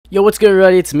Yo, what's good,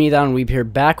 everybody? It's me, Don Weeb, here,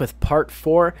 back with part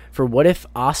 4 for What If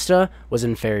Asta Was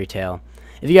in Fairytail.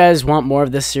 If you guys want more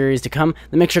of this series to come,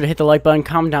 then make sure to hit the like button,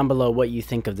 comment down below what you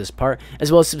think of this part, as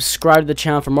well as subscribe to the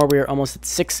channel for more. We are almost at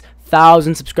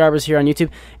 6,000 subscribers here on YouTube,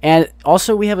 and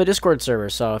also we have a Discord server,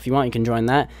 so if you want, you can join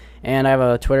that. And I have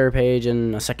a Twitter page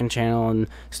and a second channel and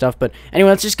stuff, but anyway,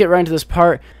 let's just get right into this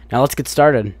part. Now let's get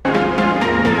started.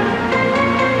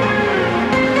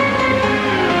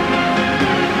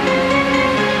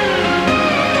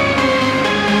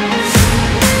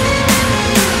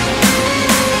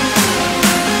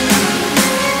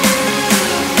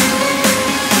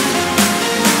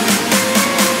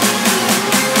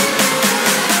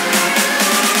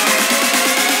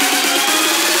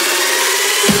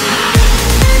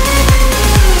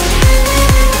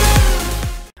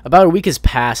 About a week has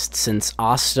passed since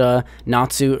Asta,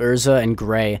 Natsu, Urza, and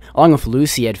Gray, along with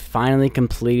Lucy, had finally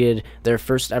completed their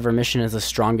first ever mission as the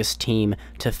strongest team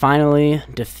to finally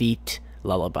defeat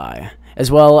Lulliby,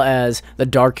 as well as the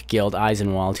Dark Guild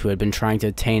Eisenwald, who had been trying to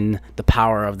attain the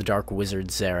power of the Dark Wizard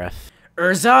Zareth.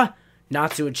 "Urza!"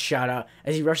 Natsu would shout out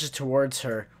as he rushes towards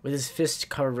her with his fist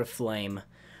covered with flame.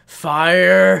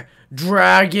 "Fire!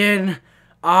 Dragon!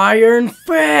 Iron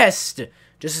Fist!"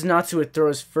 Just as Natsu would throw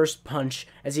his first punch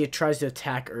as he tries to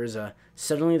attack Urza,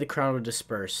 suddenly the crowd would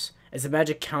disperse, as the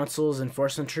Magic Council's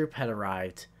enforcement troop had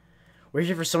arrived. "We're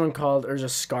here for someone called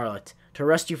Urza Scarlet, to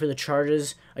arrest you for the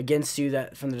charges against you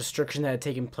from the destruction that had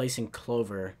taken place in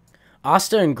Clover."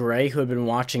 Asta and Gray, who had been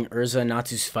watching Urza and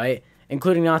Natsu's fight,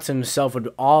 including Natsu himself,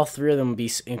 would all three of them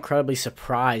be incredibly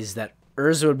surprised that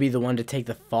Urza would be the one to take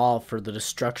the fall for the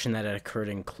destruction that had occurred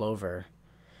in Clover.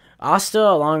 Asta,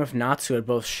 along with Natsu, had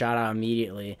both shout out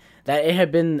immediately that it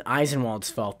had been Eisenwald's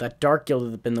fault, that Dark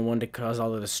Guild had been the one to cause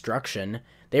all the destruction.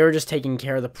 They were just taking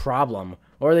care of the problem.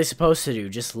 What were they supposed to do,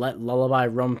 just let Lulliby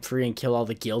roam free and kill all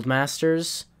the guild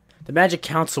masters? The Magic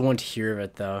Council wouldn't hear of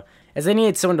it, though, as they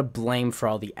needed someone to blame for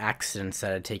all the accidents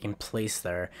that had taken place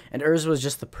there, and Urza was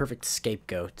just the perfect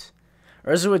scapegoat.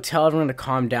 Urza would tell everyone to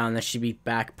calm down, that she'd be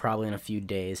back probably in a few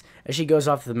days, as she goes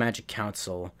off to the Magic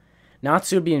Council.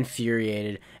 Natsu would be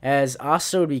infuriated, as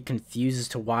Asta would be confused as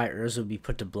to why Urza would be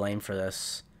put to blame for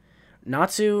this.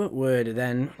 Natsu would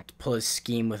then pull his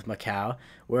scheme with Macau,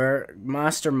 where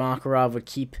Master Makarov would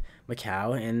keep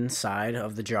Macau inside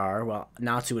of the jar while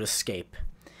Natsu would escape.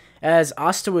 As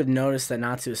Asta would notice that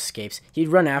Natsu escapes, he'd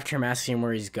run after him, asking him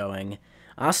where he's going.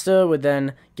 Asta would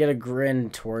then get a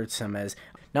grin towards him, as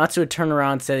Natsu would turn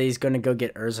around and say that he's going to go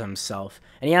get Urza himself,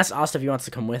 and he asks Asta if he wants to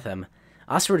come with him.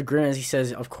 Asta would grin as he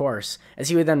says, of course, as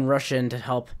he would then rush in to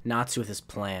help Natsu with his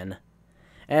plan.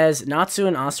 As Natsu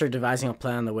and Asta are devising a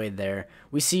plan on the way there,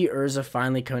 we see Urza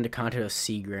finally come into contact with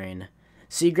Seagrain.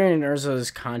 Seagrain and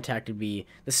Urza's contact would be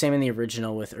the same in the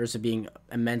original, with Urza being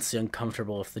immensely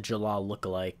uncomfortable with the Jalal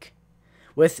look-alike.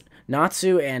 With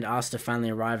Natsu and Asta finally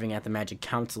arriving at the Magic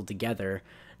Council together,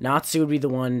 Natsu would be the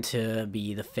one to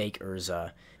be the fake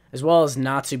Urza, as well as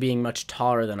Natsu being much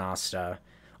taller than Asta.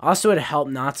 Asta would help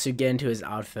Natsu get into his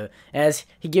outfit, as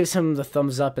he gives him the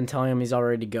thumbs up and telling him he's all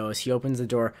ready to go as he opens the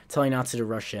door, telling Natsu to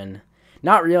rush in.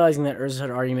 Not realizing that Urza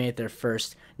had already made it there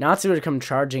first, Natsu would come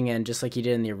charging in just like he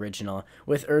did in the original,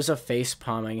 with Urza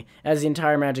face-palming as the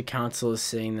entire Magic Council is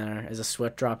sitting there as a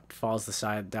sweat drop falls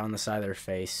down the side of their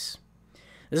face.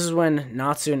 This is when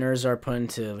Natsu and Urza are put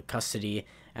into custody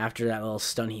after that little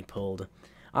stunt he pulled.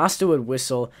 Asta would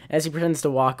whistle as he pretends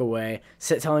to walk away,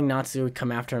 telling Natsu to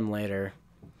come after him later.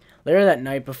 Later that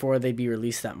night, before they'd be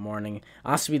released that morning,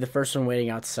 Asta would be the first one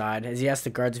waiting outside, as he asked the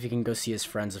guards if he can go see his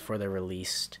friends before they're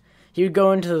released. He would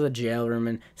go into the jail room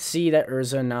and see that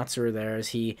Urza and Natsu are there as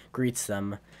he greets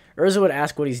them. Urza would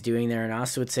ask what he's doing there, and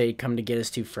Asta would say he'd come to get his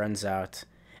two friends out.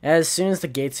 As soon as the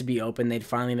gates would be open, they'd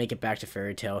finally make it back to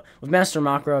Fairytail, with Master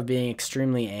Makarov being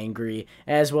extremely angry,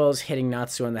 as well as hitting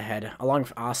Natsu on the head, along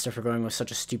with Asta for going with such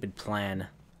a stupid plan.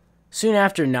 Soon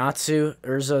after Natsu,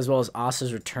 Urza, as well as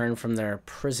Asta's return from their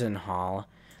prison hall,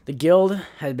 the guild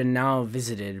had been now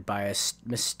visited by a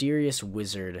mysterious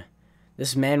wizard.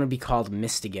 This man would be called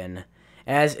Mystigan,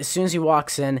 as soon as he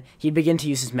walks in, he'd begin to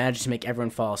use his magic to make everyone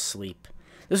fall asleep.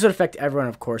 This would affect everyone,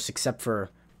 of course, except for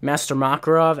Master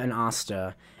Makarov and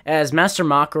Asta, as Master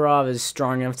Makarov is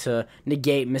strong enough to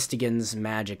negate Mystigan's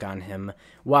magic on him,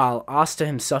 while Asta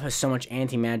himself has so much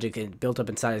anti-magic built up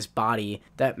inside his body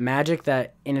that magic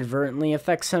that inadvertently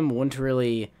affects him wouldn't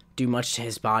really do much to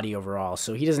his body overall,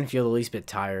 so he doesn't feel the least bit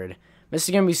tired.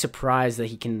 Mystigan would be surprised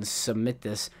that he can submit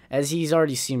this, as he's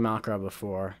already seen Makarov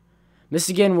before.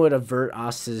 Mystigan would avert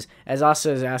Asta's, as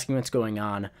Asta is asking what's going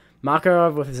on.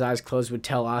 Makarov, with his eyes closed, would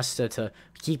tell Asta to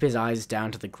keep his eyes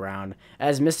down to the ground,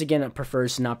 as Mystigan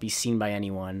prefers to not be seen by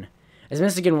anyone. As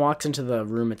Mystigan walks into the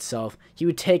room itself, he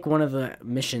would take one of the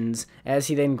missions, as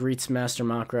he then greets Master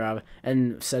Makarov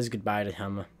and says goodbye to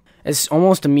him. As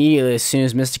almost immediately as soon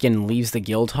as Mystigan leaves the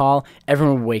guild hall,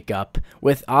 everyone would wake up,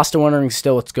 with Asta wondering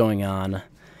still what's going on.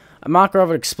 Makarov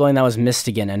would explain that was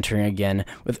Mystigan entering again,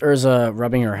 with Urza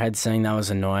rubbing her head saying that was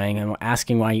annoying and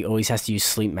asking why he always has to use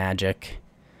sleep magic.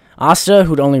 Asta,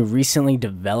 who'd only recently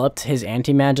developed his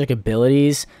anti-magic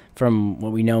abilities from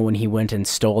what we know when he went and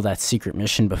stole that secret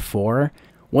mission before,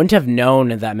 wouldn't have known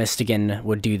that Mystigan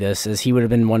would do this, as he would have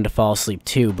been one to fall asleep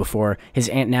too before his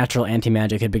natural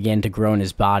anti-magic had begun to grow in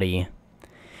his body.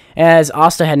 As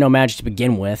Asta had no magic to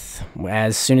begin with,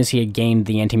 as soon as he had gained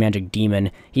the anti-magic demon,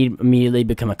 he'd immediately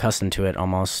become accustomed to it,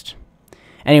 almost.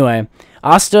 Anyway,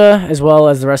 Asta, as well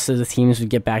as the rest of the teams, would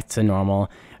get back to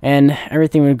normal, and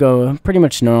everything would go pretty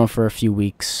much normal for a few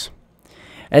weeks.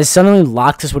 As suddenly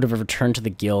Laxus would have returned to the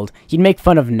guild, he'd make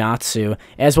fun of Natsu,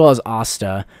 as well as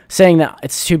Asta, saying that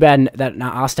it's too bad that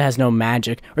Asta has no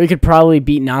magic, or he could probably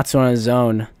beat Natsu on his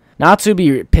own. Natsu would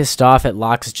be pissed off at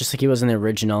Laxus just like he was in the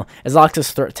original, as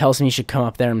Laxus tells him he should come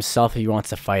up there himself if he wants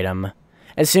to fight him.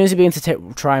 As soon as he begins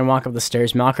to try and walk up the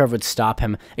stairs, Makarov would stop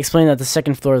him, explaining that the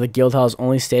second floor of the guild hall is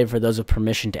only stated for those with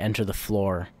permission to enter the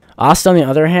floor. Asta, on the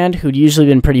other hand, who'd usually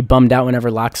been pretty bummed out whenever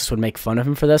Laxus would make fun of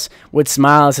him for this, would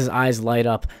smile as his eyes light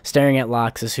up, staring at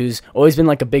Laxus, who's always been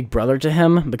like a big brother to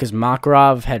him because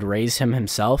Makarov had raised him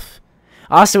himself.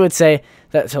 Asta would say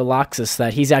that to Laxus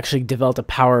that he's actually developed a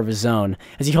power of his own,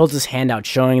 as he holds his hand out,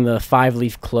 showing the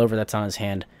 5-leaf clover that's on his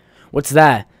hand. "What's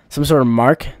that? Some sort of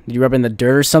mark? Did you rub in the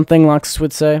dirt or something?" Laxus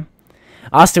would say.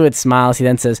 Asta would smile as he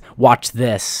then says, "Watch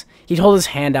this." He'd hold his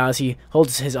hand out as he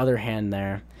holds his other hand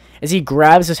there. As he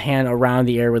grabs his hand around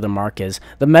the area where the mark is,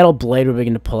 the metal blade would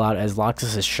begin to pull out as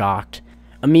Laxus is shocked.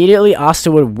 Immediately,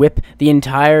 Asta would whip the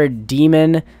entire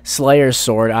Demon Slayer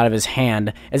sword out of his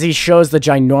hand as he shows the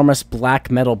ginormous black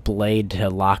metal blade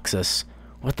to Laxus.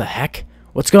 "What the heck?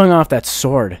 What's going on with that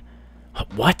sword?"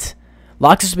 "What?"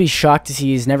 Laxus would be shocked as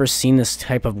he's never seen this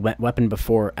type of weapon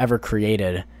before ever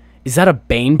created. "Is that a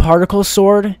Bane particle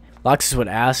sword?" Laxus would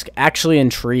ask, actually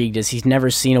intrigued as he's never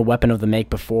seen a weapon of the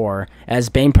make before, as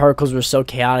Bane particles were so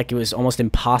chaotic it was almost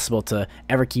impossible to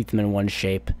ever keep them in one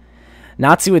shape.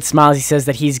 Natsu would smile as he says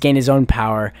that he's gained his own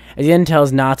power, as he then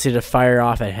tells Natsu to fire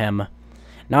off at him.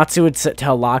 Natsu would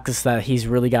tell Laxus that he's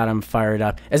really got him fired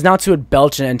up, as Natsu would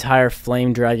belch an entire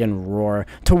flame dragon roar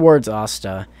towards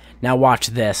Asta. "Now watch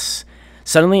this."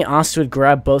 Suddenly, Asta would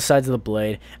grab both sides of the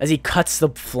blade as he cuts the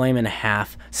flame in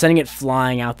half, sending it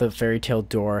flying out the Fairytail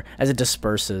door as it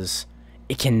disperses.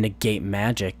 "It can negate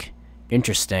magic."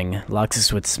 "Interesting,"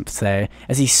 Laxus would say,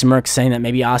 as he smirks, saying that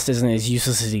maybe Asta isn't as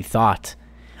useless as he thought.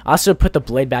 Asta would put the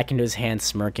blade back into his hand,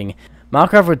 smirking.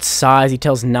 Makarov would sigh as he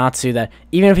tells Natsu that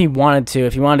even if he wanted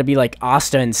to be like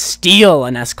Asta and steal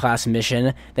an S-Class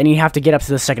mission, then he'd have to get up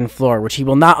to the second floor, which he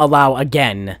will not allow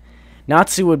again.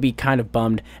 Natsu would be kind of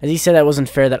bummed, as he said that it wasn't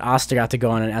fair that Asta got to go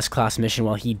on an S-Class mission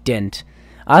while he didn't.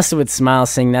 Asta would smile,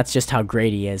 saying that's just how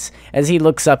great he is, as he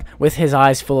looks up with his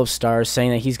eyes full of stars,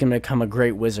 saying that he's going to become a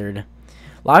great wizard.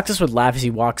 Laxus would laugh as he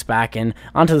walks back in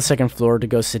onto the second floor to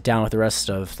go sit down with the rest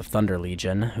of the Thunder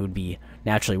Legion, who would be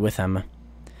naturally with him.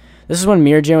 This is when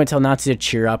Mirjam would tell Natsu to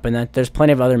cheer up and that there's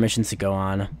plenty of other missions to go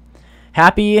on.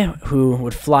 Happy, who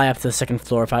would fly up to the second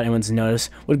floor without anyone's notice,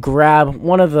 would grab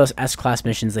one of the S-Class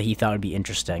missions that he thought would be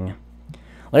interesting.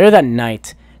 Later that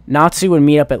night, Natsu would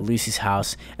meet up at Lucy's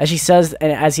house, as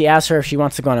he asks her if she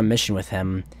wants to go on a mission with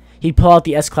him. He'd pull out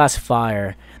the S-Class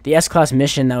Fire, the S-Class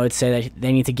mission that would say that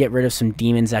they need to get rid of some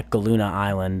demons at Galuna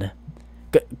Island.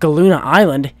 Galuna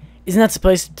Island? Isn't that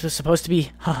supposed to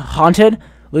be haunted?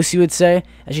 Lucy would say,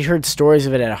 as she heard stories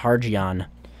of it at Hargion.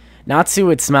 Natsu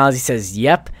would smile as he says,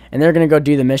 "Yep," and they're going to go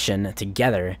do the mission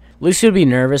together. Lucy would be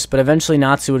nervous, but eventually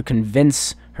Natsu would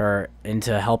convince her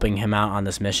into helping him out on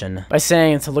this mission by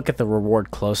saying to look at the reward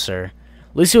closer.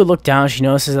 Lucy would look down and she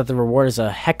notices that the reward is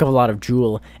a heck of a lot of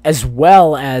jewel, as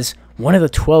well as one of the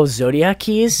 12 Zodiac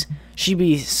keys. She'd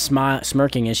be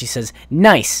smirking as she says,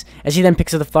 "Nice," as she then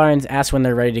picks up the flyer and asks when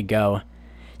they're ready to go.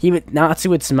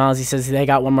 Natsu would smile as he says they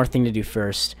got one more thing to do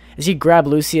first, as he'd grab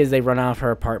Lucy as they run out of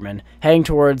her apartment, heading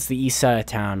towards the east side of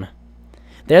town.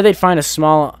 There they'd find a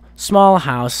small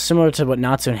house, similar to what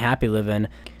Natsu and Happy live in.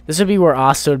 This would be where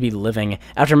Asta would be living,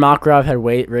 after Makarov had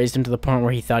raised him to the point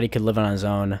where he thought he could live on his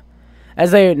own. As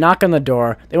they knock on the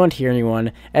door, they won't hear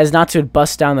anyone, as Natsu would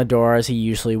bust down the door as he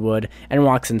usually would, and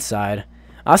walks inside.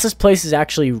 Asta's place is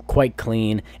actually quite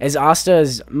clean, as Asta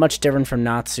is much different from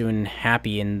Natsu and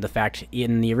Happy in the fact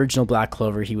in the original Black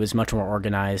Clover he was much more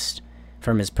organized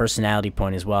from his personality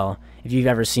point as well, if you've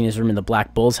ever seen his room in the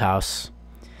Black Bull's house.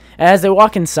 As they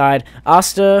walk inside,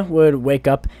 Asta would wake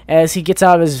up as he gets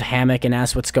out of his hammock and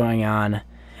asks what's going on.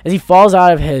 As he falls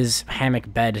out of his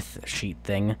hammock bed sheet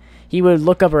thing, he would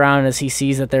look up around as he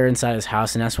sees that they're inside his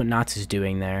house and asks what Natsu's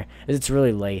doing there, as it's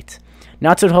really late.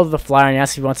 Natsu would hold up the flyer and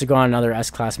ask if he wants to go on another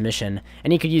S-Class mission,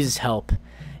 and he could use his help,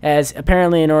 as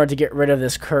apparently in order to get rid of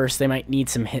this curse, they might need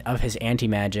some of his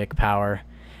anti-magic power.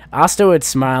 Asta would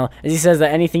smile as he says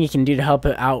that anything he can do to help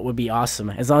it out would be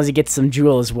awesome, as long as he gets some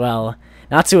jewel as well.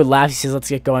 Natsu would laugh. He says, "Let's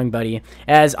get going, buddy,"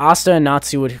 as Asta and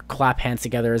Natsu would clap hands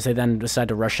together as they then decide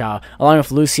to rush out, along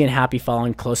with Lucy and Happy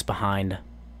following close behind.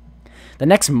 The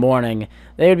next morning,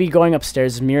 they would be going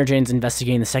upstairs as Mira Jane's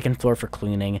investigating the second floor for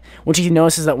cleaning, when she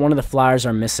notices that one of the flyers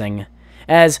are missing.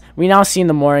 As we now see in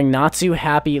the morning, Natsu,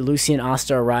 Happy, Lucy, and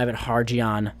Asta arrive at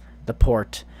Harjian, the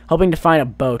port, hoping to find a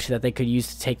boat that they could use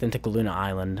to take them to Galuna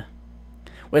Island.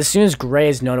 As soon as Gray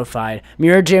is notified,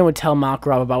 Mira Jane would tell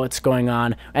Makarov about what's going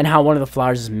on and how one of the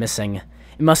flowers is missing.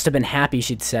 It must have been Happy,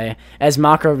 she'd say, as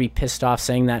Makarov would be pissed off,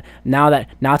 saying that now that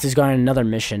Natsu's gone on another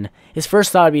mission, his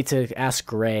first thought would be to ask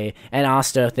Gray and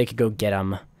Asta if they could go get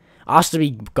him. Asta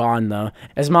would be gone, though,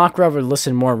 as Makarov would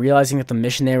listen more, realizing that the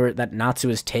mission that Natsu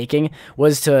was taking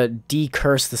was to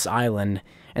de-curse this island,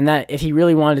 and that if he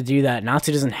really wanted to do that,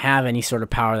 Natsu doesn't have any sort of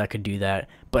power that could do that,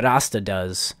 but Asta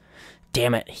does.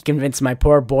 Damn it, he convinced my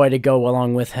poor boy to go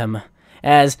along with him.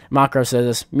 As Makarov says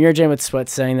this, Mira Jane would sweat,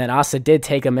 saying that Asta did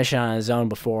take a mission on his own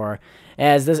before.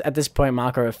 At this point,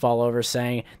 Makarov would fall over,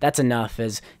 saying that's enough,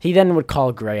 as he then would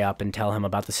call Gray up and tell him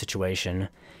about the situation.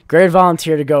 Gray would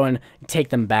volunteer to go and take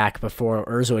them back before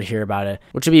Urza would hear about it,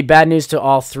 which would be bad news to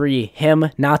all three, him,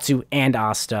 Natsu, and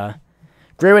Asta.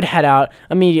 Gray would head out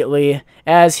immediately,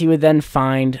 as he would then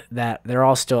find that they're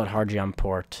all still at Harjian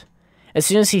Port. As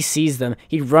soon as he sees them,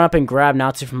 he'd run up and grab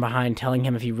Natsu from behind, telling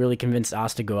him if he really convinced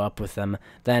Asta to go up with them,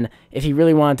 then if he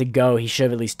really wanted to go, he should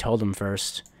have at least told him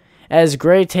first. As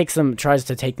Gray tries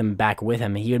to take them back with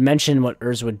him, he would mention what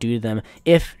Urza would do to them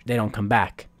if they don't come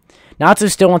back. Natsu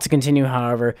still wants to continue,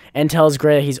 however, and tells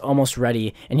Gray that he's almost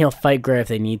ready, and he'll fight Gray if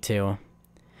they need to.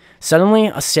 Suddenly,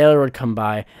 a sailor would come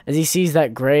by, as he sees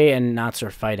that Gray and Natsu are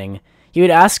fighting. He would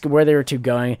ask where they were two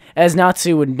going, as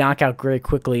Natsu would knock out Gray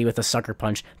quickly with a sucker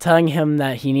punch, telling him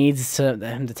that he needs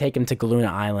him to take him to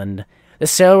Galuna Island. The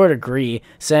sailor would agree,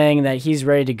 saying that he's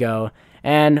ready to go,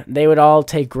 and they would all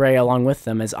take Gray along with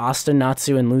them, as Asta,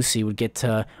 Natsu, and Lucy would get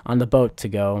on the boat to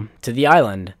go to the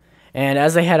island. And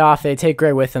as they head off, they take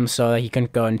Gray with them so that he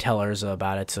couldn't go and tell Urza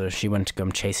about it, so she wouldn't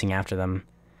come chasing after them.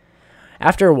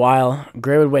 After a while,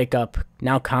 Gray would wake up,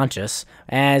 now conscious,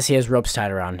 as he has ropes tied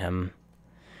around him.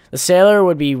 The sailor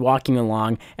would be walking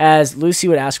along, as Lucy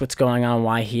would ask what's going on and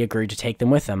why he agreed to take them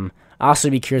with him. Asta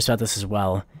would be curious about this as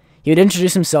well. He would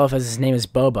introduce himself as his name is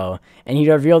Bobo, and he'd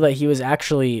reveal that he was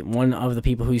actually one of the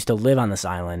people who used to live on this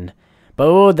island.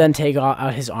 Bobo would then take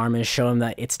out his arm and show him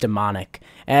that it's demonic,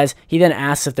 as he then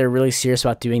asks if they're really serious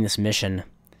about doing this mission.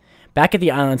 Back at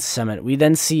the island's summit, we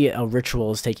then see a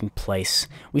ritual is taking place.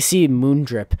 We see moon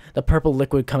drip, the purple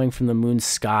liquid coming from the moon's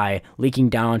sky, leaking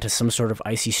down into some sort of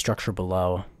icy structure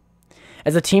below.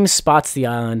 As the team spots the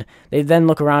island, they then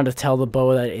look around to tell the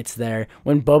Bobo that it's there,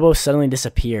 when Bobo suddenly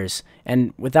disappears,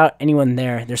 and without anyone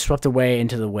there, they're swept away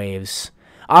into the waves.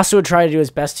 Asta would try to do his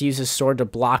best to use his sword to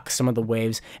block some of the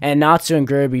waves, and Natsu and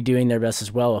Gray would be doing their best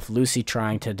as well, with Lucy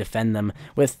trying to defend them,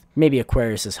 with maybe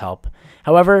Aquarius' help.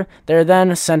 However, they're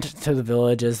then sent to the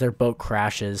village as their boat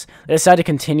crashes. They decide to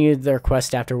continue their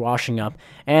quest after washing up,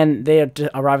 and they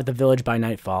arrive at the village by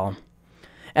nightfall.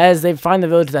 As they find the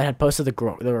village that had posted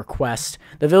the request,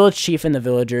 the village chief and the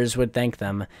villagers would thank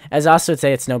them, as Asta would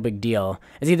say it's no big deal.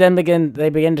 As they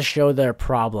begin to show their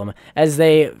problem, as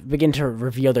they begin to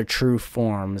reveal their true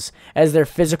forms, as their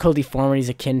physical deformities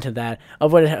akin to that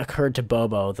of what had occurred to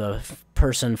Bobo, the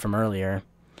person from earlier.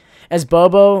 As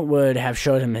Bobo would have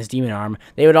showed him his demon arm,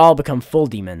 they would all become full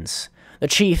demons. The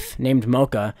chief, named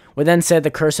Mocha, would then say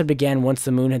the curse had began once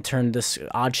the moon had turned this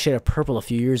odd shade of purple a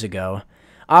few years ago.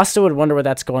 Asta would wonder what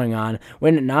that's going on,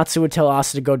 when Natsu would tell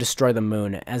Asta to go destroy the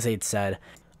moon, as they'd said.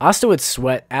 Asta would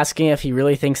sweat, asking if he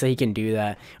really thinks that he can do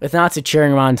that, with Natsu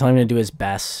cheering him on and telling him to do his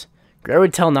best. Gray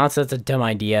would tell Natsu that's a dumb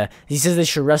idea. He says they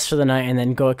should rest for the night and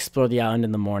then go explore the island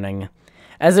in the morning.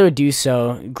 As they would do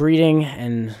so, greeting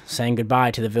and saying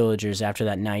goodbye to the villagers after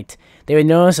that night, they would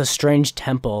notice a strange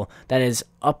temple that is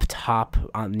up top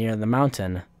near the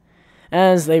mountain.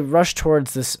 As they rush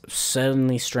towards this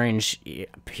suddenly strange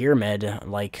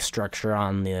pyramid-like structure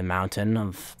on the mountain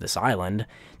of this island,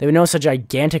 they would notice a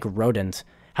gigantic rodent.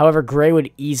 However, Gray would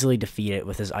easily defeat it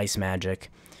with his ice magic.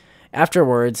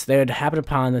 Afterwards, they would happen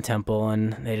upon the temple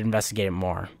and they'd investigate it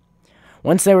more.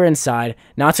 Once they were inside,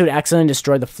 Natsu would accidentally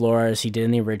destroy the floor as he did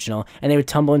in the original, and they would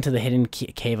tumble into the hidden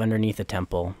cave underneath the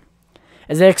temple.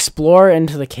 As they explore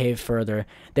into the cave further,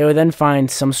 they would then find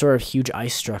some sort of huge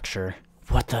ice structure.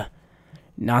 What the?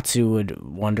 Natsu would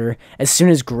wonder. As soon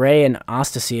as Gray and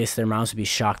Asta see this, their mouths would be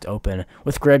shocked open,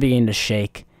 with Gray beginning to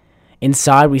shake.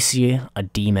 Inside, we see a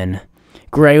demon.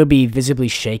 Gray would be visibly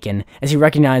shaken as he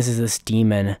recognizes this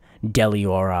demon,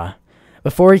 Deliora.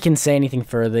 Before he can say anything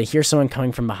further, they hear someone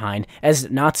coming from behind, as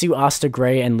Natsu, Asta,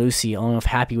 Gray, and Lucy, along with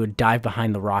Happy, would dive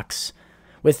behind the rocks.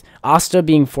 With Asta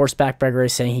being forced back by Gray,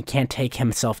 saying he can't take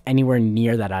himself anywhere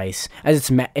near that ice, as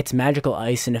it's magical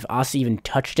ice, and if Asta even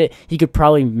touched it, he could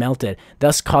probably melt it,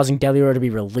 thus causing Deliora to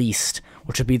be released,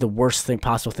 which would be the worst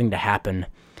possible thing to happen.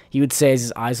 He would say as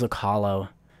his eyes look hollow.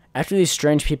 After these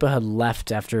strange people had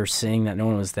left after seeing that no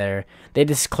one was there, they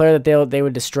declared that they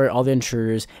would destroy all the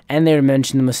intruders, and they would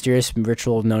mention the mysterious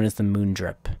ritual known as the Moon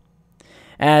Drip.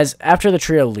 As, after the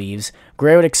trio leaves,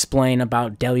 Gray would explain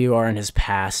about Deliora and his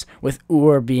past, with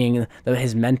being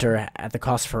his mentor at the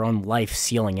cost of her own life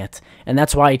sealing it, and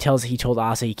that's why he told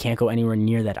Asta he can't go anywhere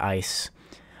near that ice.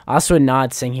 Asta would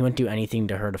nod, saying he wouldn't do anything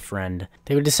to hurt a friend.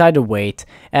 They would decide to wait,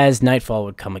 as nightfall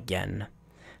would come again.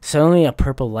 Suddenly, a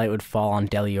purple light would fall on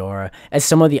Deliora, as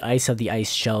some of the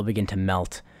ice shell would begin to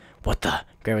melt. What the?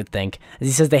 Gray would think, as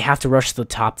he says they have to rush to the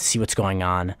top to see what's going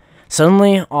on.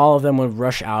 Suddenly, all of them would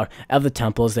rush out of the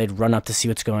temple as they'd run up to see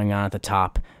what's going on at the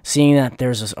top, seeing that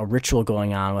there's a ritual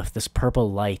going on with this purple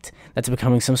light that's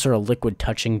becoming some sort of liquid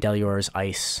touching Deliora's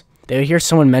ice. They would hear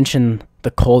someone mention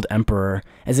the Cold Emperor,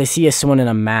 as they see someone in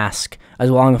a mask,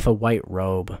 along with a white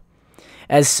robe.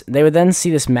 As they would then see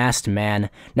this masked man,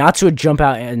 Natsu would jump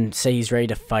out and say he's ready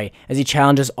to fight, as he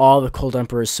challenges all the Cold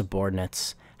Emperor's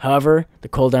subordinates. However, the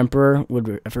Cold Emperor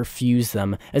would refuse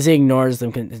them, as he ignores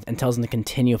them and tells them to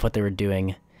continue with what they were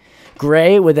doing.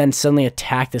 Gray would then suddenly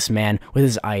attack this man with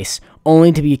his ice,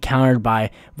 only to be countered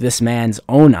by this man's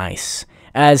own ice,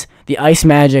 as the ice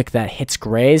magic that hits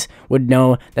Gray's would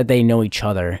know that they know each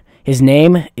other. His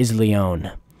name is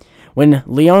Leon. When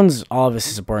all of his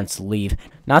subordinates leave,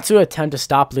 Natsu would attempt to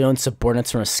stop Leon's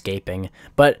subordinates from escaping,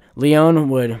 but Leon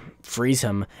would freeze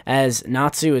him, as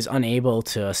Natsu is unable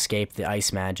to escape the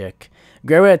ice magic.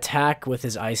 Gray would attack with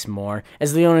his ice more,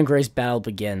 as Leon and Gray's battle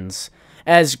begins.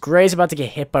 As Gray's about to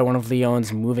get hit by one of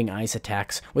Leon's moving ice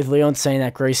attacks, with Leon saying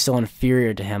that Gray's still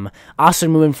inferior to him, Asta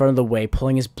would move in front of the way,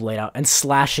 pulling his blade out and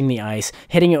slashing the ice,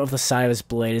 hitting it with the side of his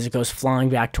blade as it goes flying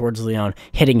back towards Leon,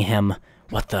 hitting him.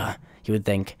 What the? He would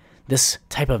think. This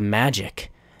type of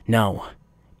magic? No,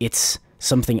 it's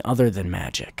something other than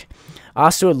magic.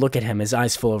 Asta would look at him, his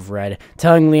eyes full of red,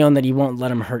 telling Leon that he won't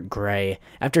let him hurt Gray.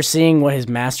 After seeing what his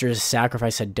master's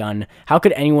sacrifice had done, how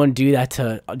could anyone do that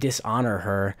to dishonor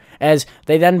her? As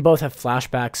they then both have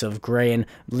flashbacks of Gray and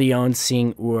Leon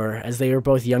seeing as they were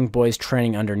both young boys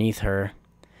training underneath her.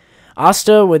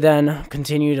 Asta would then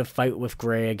continue to fight with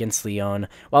Gray against Leon,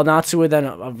 while Natsu would then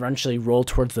eventually roll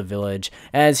towards the village,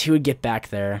 as he would get back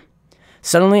there.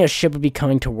 Suddenly, a ship would be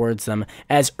coming towards them,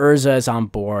 as Urza is on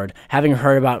board, having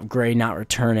heard about Gray not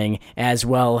returning, as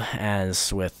well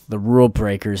as with the rule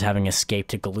breakers having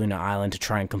escaped to Galuna Island to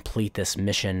try and complete this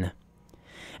mission.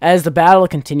 As the battle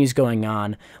continues going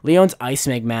on, Leon's ice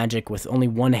magic with only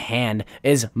one hand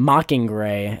is mocking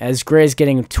Gray, as Gray is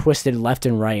getting twisted left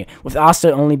and right, with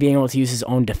Asta only being able to use his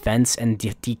own defense and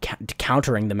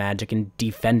countering the magic and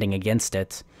defending against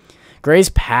it. Gray's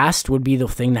past would be the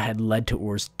thing that had led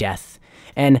to Ur's death,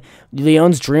 and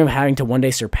Leon's dream of having to one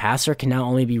day surpass her can now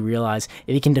only be realized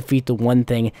if he can defeat the one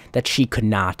thing that she could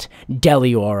not,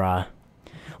 Deliora.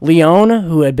 Leon,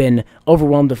 who had been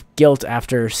overwhelmed with guilt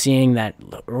after seeing that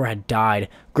Ur had died,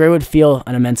 Gray would feel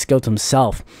an immense guilt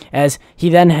himself, as he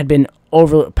then had been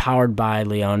overpowered by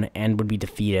Leon and would be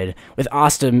defeated, with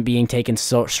Asta being taken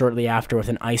shortly after with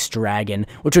an ice dragon,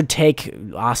 which would take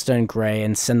Asta and Gray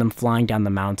and send them flying down the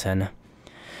mountain.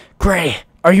 "Gray,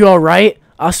 are you alright?"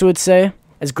 Asta would say,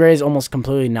 as Gray is almost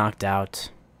completely knocked out.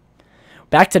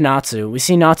 Back to Natsu, we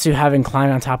see Natsu having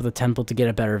climbed on top of the temple to get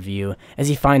a better view, as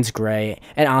he finds Gray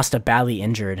and Asta badly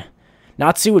injured.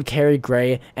 Natsu would carry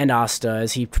Gray and Asta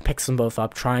as he picks them both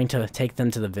up, trying to take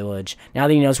them to the village, now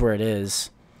that he knows where it is.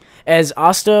 As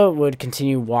Asta would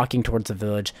continue walking towards the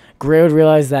village, Gray would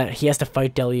realize that he has to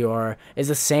fight Deliora is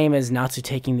the same as Natsu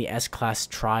taking the S-Class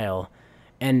trial,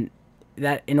 and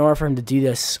that in order for him to do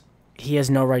this, he has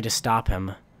no right to stop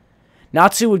him.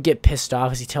 Natsu would get pissed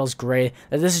off as he tells Gray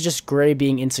that this is just Gray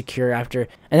being insecure and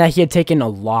that he had taken a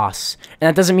loss, and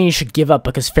that doesn't mean he should give up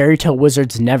because Fairytail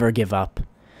wizards never give up.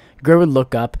 Gray would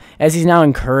look up as he's now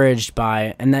encouraged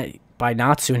by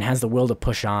Natsu and has the will to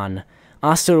push on.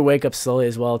 Asta would wake up slowly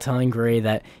as well, telling Gray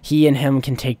that he and him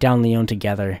can take down Leon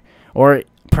together, or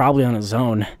probably on his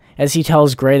own, as he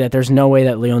tells Gray that there's no way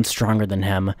that Leon's stronger than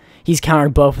him. He's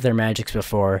countered both of their magics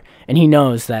before, and he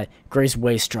knows that Gray's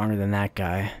way stronger than that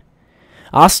guy.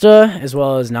 Asta, as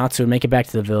well as Natsu, would make it back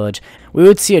to the village. We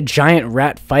would see a giant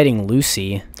rat fighting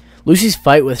Lucy. Lucy's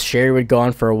fight with Sherry would go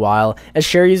on for a while, as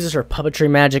Sherry uses her puppetry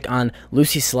magic on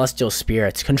Lucy's celestial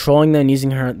spirits, controlling them and using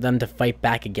them to fight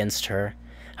back against her.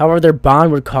 However, their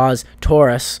bond would cause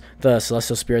Taurus, the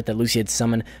celestial spirit that Lucy had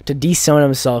summoned, to de-summon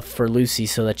himself for Lucy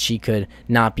so that she could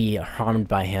not be harmed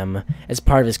by him as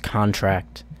part of his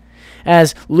contract.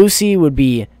 As Lucy would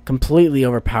be completely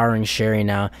overpowering Sherry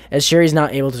now, as Sherry's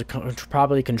not able to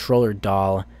properly control her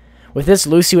doll. With this,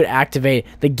 Lucy would activate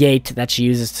the gate that she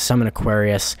uses to summon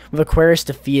Aquarius, with Aquarius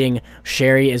defeating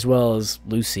Sherry as well as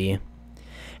Lucy.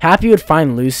 Happy would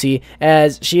find Lucy,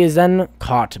 as she is then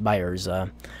caught by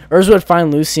Urza. Urza would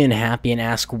find Lucy and Happy and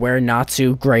ask where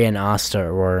Natsu, Gray, and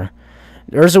Asta were.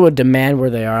 Urza would demand where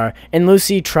they are, and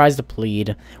Lucy tries to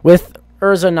plead, with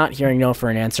Urza not hearing no for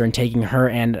an answer and taking her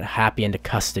and Happy into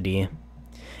custody.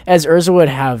 As Urza would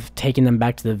have taken them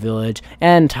back to the village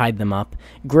and tied them up,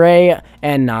 Gray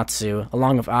and Natsu,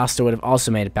 along with Asta, would have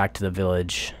also made it back to the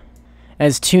village.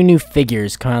 As two new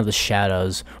figures come out of the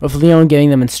shadows, with Leon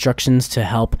giving them instructions to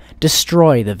help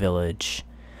destroy the village.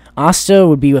 Asta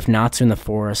would be with Natsu in the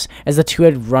forest, as the two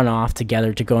had run off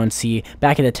together to go and see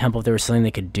back at the temple if there was something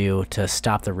they could do to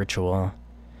stop the ritual.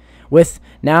 With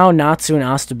now Natsu and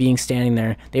Asta being standing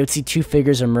there, they would see two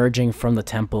figures emerging from the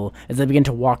temple as they begin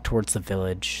to walk towards the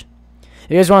village.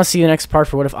 If you guys want to see the next part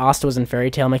for What If Asta Was in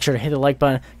Fairytail, make sure to hit the like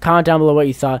button, comment down below what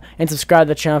you thought, and subscribe to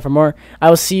the channel for more. I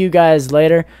will see you guys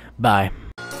later. Bye.